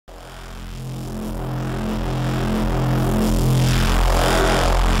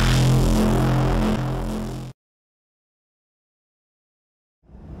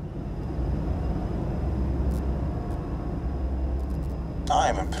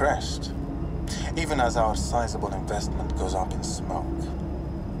impressed, even as our sizable investment goes up in smoke.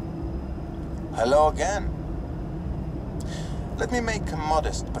 Hello again. Let me make a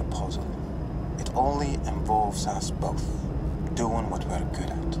modest proposal. It only involves us both, doing what we're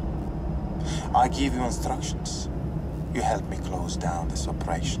good at. I give you instructions. You help me close down this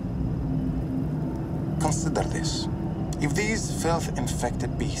operation. Consider this. If these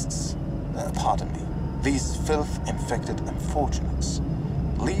filth-infected beasts, pardon me, these filth-infected unfortunates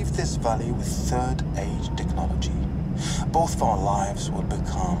leave this valley with third-age technology, both of our lives will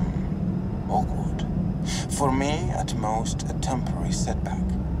become awkward. For me, at most, a temporary setback.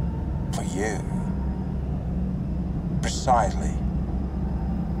 For you, precisely.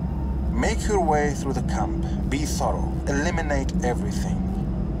 Make your way through the camp, be thorough, eliminate everything.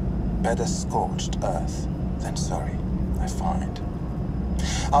 Better scorched earth than sorry, I find.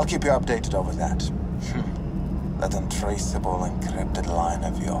 I'll keep you updated over that. That untraceable, encrypted line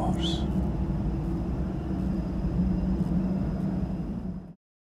of yours.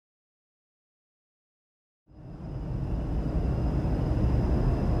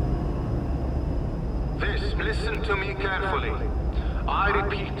 Listen to me carefully. I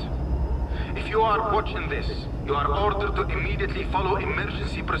repeat, if you are watching this, you are ordered to immediately follow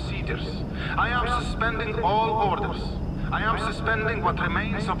emergency procedures. I am suspending all orders. I am suspending what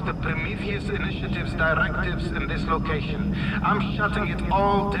remains of the Prometheus Initiative's directives in this location. I'm shutting it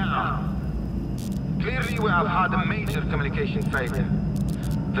all down. Clearly, we have had a major communication failure.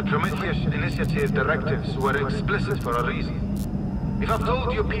 The Prometheus Initiative directives were explicit for a reason. If I've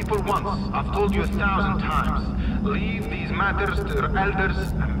told you people once, I've told you 1,000 times. Leave these matters to your elders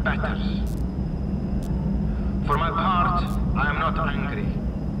and betters. For my part, I am not angry,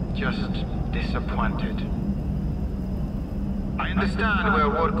 just disappointed. I understand we are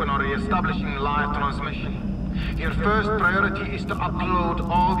working on re-establishing live transmission. Your first priority is to upload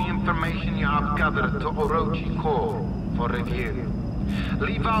all the information you have gathered to Orochi Core for review.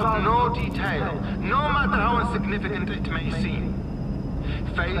 Leave out no detail, no matter how insignificant it may seem.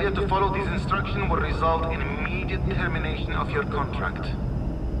 Failure to follow these instructions will result in immediate termination of your contract.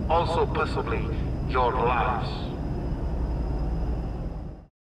 Also, possibly, your lives.